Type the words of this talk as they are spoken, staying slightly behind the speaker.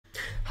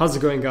How's it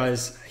going,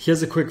 guys?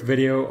 Here's a quick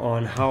video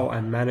on how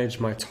I manage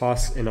my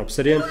tasks in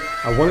Obsidian.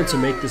 I wanted to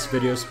make this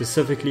video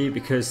specifically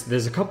because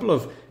there's a couple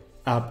of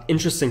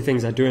interesting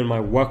things I do in my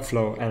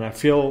workflow, and I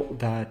feel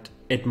that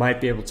it might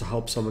be able to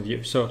help some of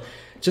you. So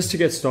just to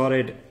get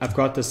started, I've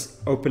got this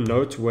open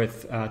note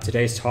with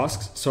today's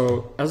tasks.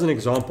 So as an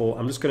example,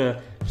 I'm just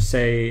gonna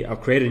say I'll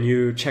create a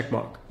new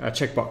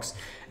checkbox.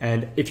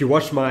 And if you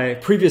watched my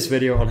previous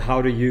video on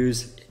how to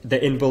use the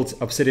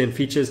inbuilt Obsidian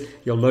features,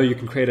 you'll know you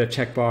can create a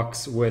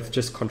checkbox with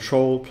just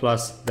Control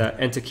plus the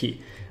Enter key,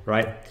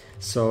 right?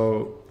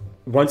 So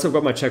once I've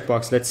got my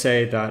checkbox, let's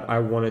say that I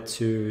wanted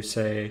to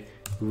say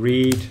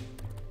read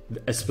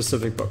a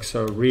specific book.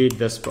 So read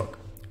this book,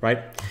 right?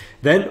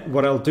 Then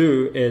what I'll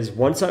do is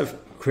once I've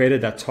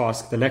created that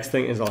task, the next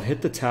thing is I'll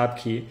hit the tab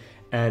key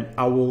and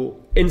I will,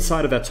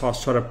 inside of that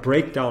task, try to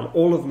break down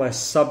all of my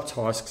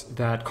subtasks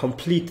that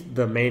complete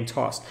the main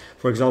task.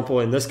 For example,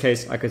 in this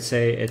case, I could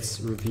say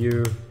it's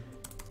review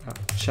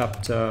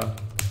chapter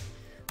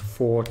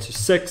 4 to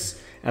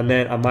 6, and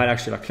then I might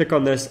actually click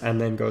on this and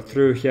then go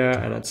through here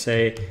and I'd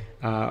say,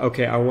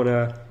 okay, I want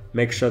to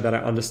make sure that I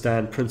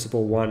understand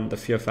principle 1, the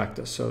fear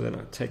factor. So then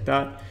I'll take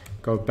that,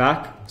 go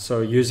back.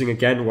 So using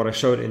again what I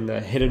showed in the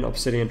hidden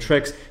Obsidian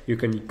tricks, you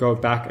can go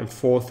back and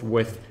forth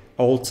with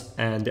Alt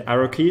and the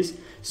arrow keys.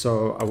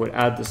 So I would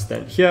add this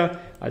then here.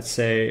 I'd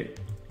say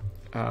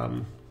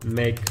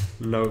make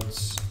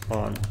notes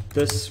on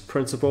this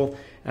principle,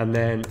 and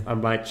then I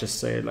might just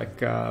say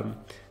like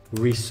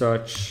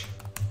research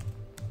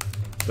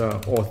the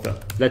author.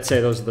 Let's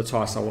say those are the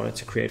tasks I wanted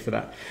to create for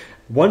that.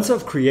 Once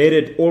I've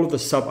created all of the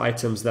sub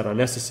items that are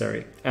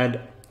necessary, and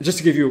just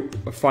to give you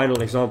a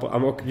final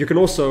example, you can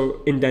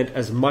also indent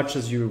as much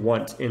as you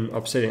want in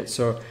Obsidian.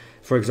 So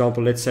for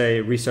example, let's say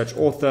research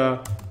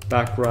author,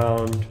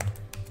 background,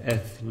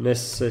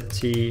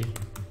 ethnicity,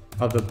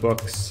 other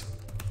books,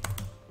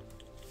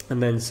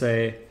 and then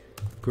say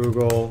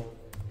Google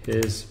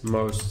his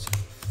most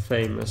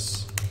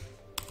famous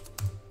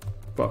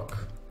book.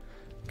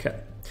 Okay,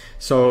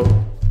 so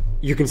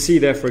you can see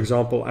there, for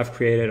example, I've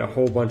created a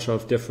whole bunch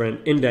of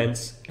different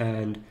indents,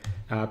 and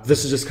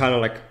this is just kind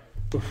of like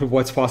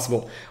what's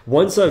possible.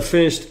 Once I've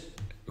finished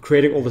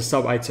creating all the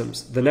sub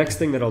items, the next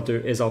thing that I'll do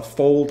is I'll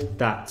fold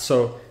that.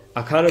 So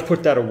I kind of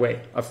put that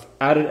away. I've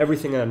added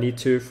everything I need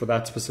to for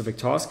that specific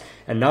task.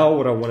 And now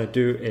what I want to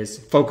do is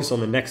focus on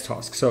the next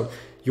task. So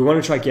you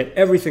want to try to get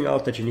everything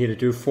out that you need to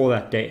do for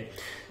that day.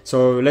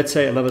 So let's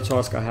say another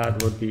task I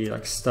had would be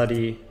like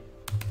study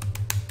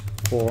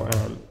for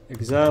an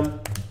exam,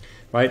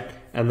 right?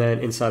 And then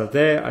inside of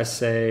there, I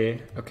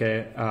say,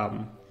 okay,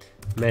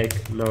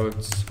 make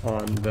notes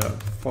on the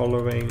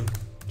following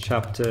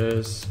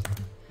chapters: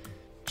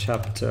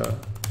 chapter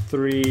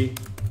 3,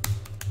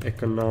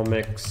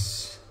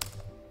 economics,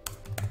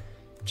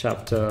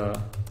 chapter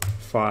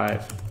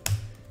 5,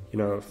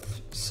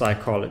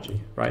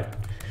 psychology, right?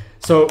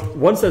 So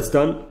once that's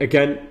done,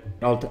 again,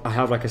 I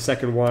have like a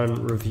second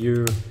one,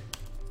 review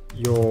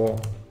your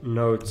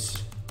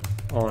notes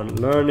on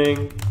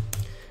learning,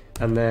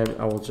 and then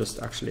I will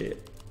just actually,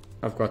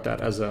 I've got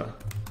that as a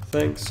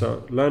thing,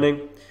 so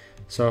learning.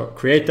 So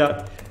create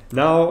that.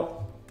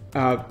 Now,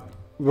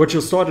 what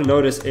you'll start to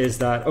notice is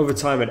that over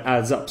time it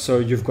adds up. So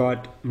you've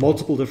got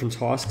multiple different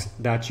tasks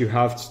that you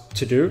have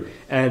to do,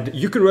 and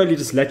you can really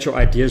just let your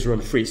ideas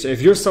run free. So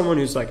if you're someone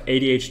who's like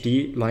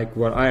ADHD, like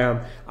what I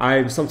am,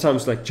 I'm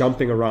sometimes like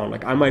jumping around.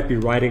 Like I might be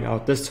writing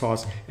out this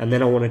task and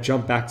then I want to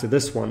jump back to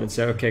this one and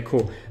say, okay,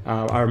 cool.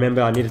 I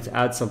remember I needed to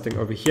add something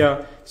over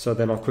here. So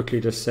then I'll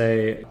quickly just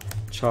say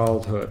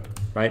childhood,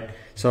 right?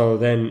 So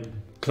then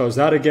close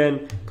that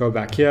again, go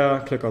back here,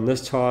 click on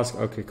this task.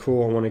 Okay,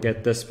 cool. I want to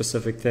get this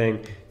specific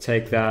thing.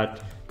 Take that,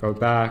 go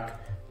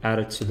back, add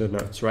it to the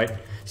notes, right?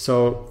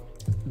 So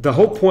the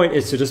whole point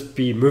is to just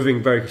be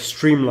moving very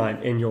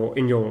streamlined in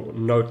your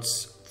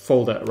notes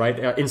folder,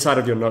 right? Inside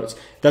of your notes.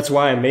 That's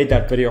why I made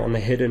that video on the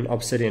hidden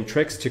Obsidian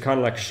tricks, to kind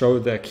of like show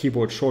the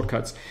keyboard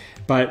shortcuts.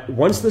 But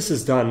once this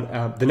is done,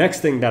 the next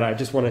thing that I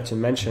just wanted to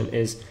mention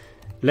is,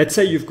 let's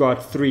say you've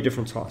got 3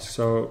 different tasks.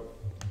 So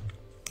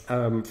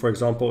for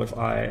example, if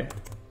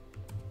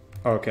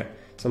okay,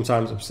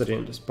 sometimes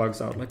Obsidian just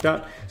bugs out like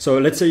that. So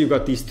let's say you've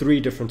got these 3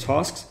 different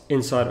tasks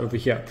inside over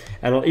here,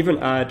 and I'll even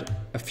add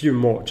a few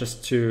more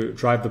just to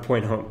drive the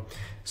point home.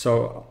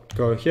 So I'll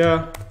go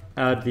here,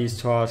 add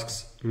these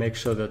tasks, make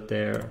sure that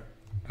they're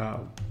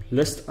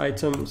list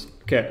items,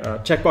 okay,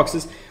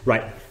 checkboxes,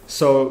 right?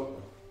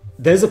 So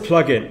there's a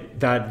plugin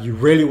that you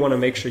really want to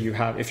make sure you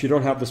have. If you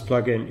don't have this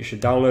plugin, you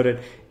should download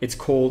it. It's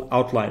called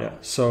Outliner.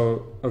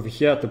 So over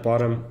here at the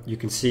bottom, you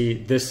can see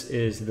this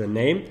is the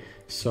name.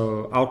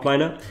 So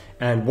Outliner,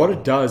 and what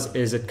it does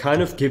is it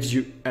kind of gives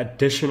you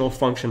additional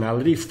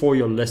functionality for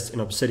your list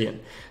in Obsidian.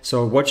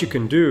 So what you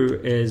can do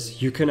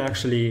is you can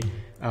actually,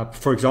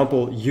 for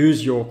example,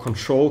 use your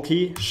Control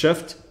key,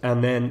 Shift,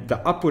 and then the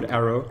upward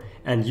arrow,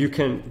 and you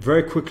can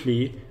very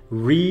quickly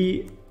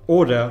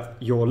reorder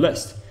your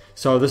list.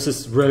 So this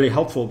is really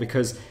helpful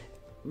because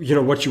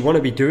what you want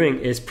to be doing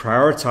is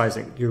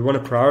prioritizing. You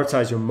want to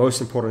prioritize your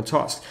most important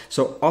tasks.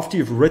 So after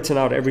you've written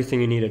out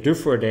everything you need to do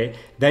for a day,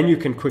 then you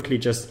can quickly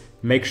just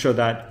make sure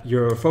that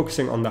you're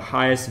focusing on the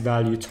highest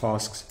value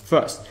tasks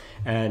first.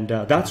 And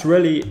that's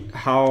really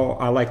how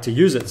I like to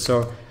use it.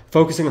 So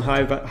focusing on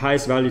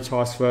highest value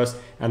tasks first,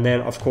 and then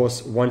of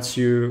course once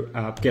you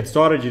get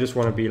started, you just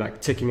want to be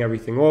like ticking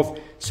everything off.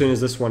 As soon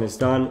as this one is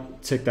done,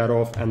 tick that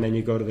off, and then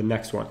you go to the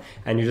next one,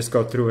 and you just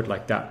go through it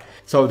like that.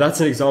 So that's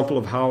an example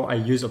of how I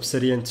use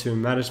Obsidian to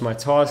manage my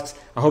tasks.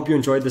 I hope you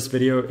enjoyed this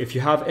video. If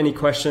you have any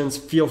questions,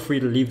 feel free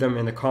to leave them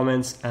in the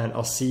comments, and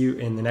I'll see you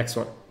in the next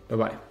one. Bye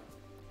bye.